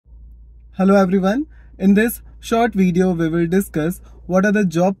Hello everyone. In this short video, we will discuss what are the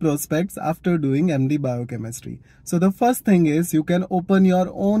job prospects after doing MD Biochemistry. So the first thing is you can open your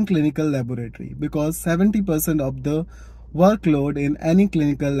own clinical laboratory because 70% of the workload in any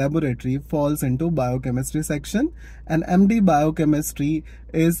clinical laboratory falls into biochemistry section, and MD Biochemistry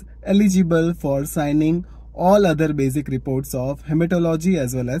is eligible for signing all other basic reports of hematology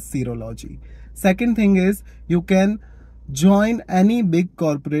as well as serology. Second thing is you can join any big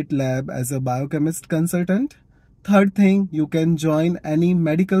corporate lab as a biochemist consultant. Third thing, you can join any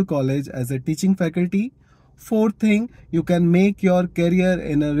medical college as a teaching faculty. Fourth thing, you can make your career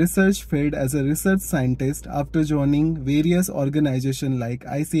in a research field as a research scientist after joining various organizations like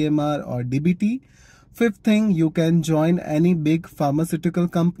ICMR or DBT. Fifth thing, you can join any big pharmaceutical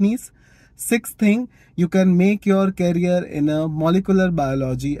companies. Sixth thing, you can make your career in a molecular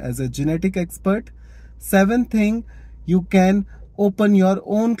biology as a genetic expert. Seventh thing, you can open your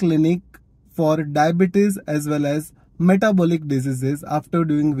own clinic for diabetes as well as metabolic diseases after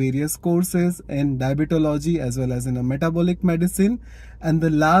doing various courses in diabetology as well as in a metabolic medicine. And the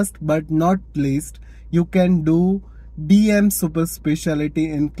last but not least, you can do DM super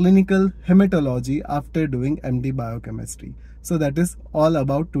specialty in clinical hematology after doing MD Biochemistry. So that is all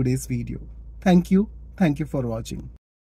about today's video. Thank you for watching.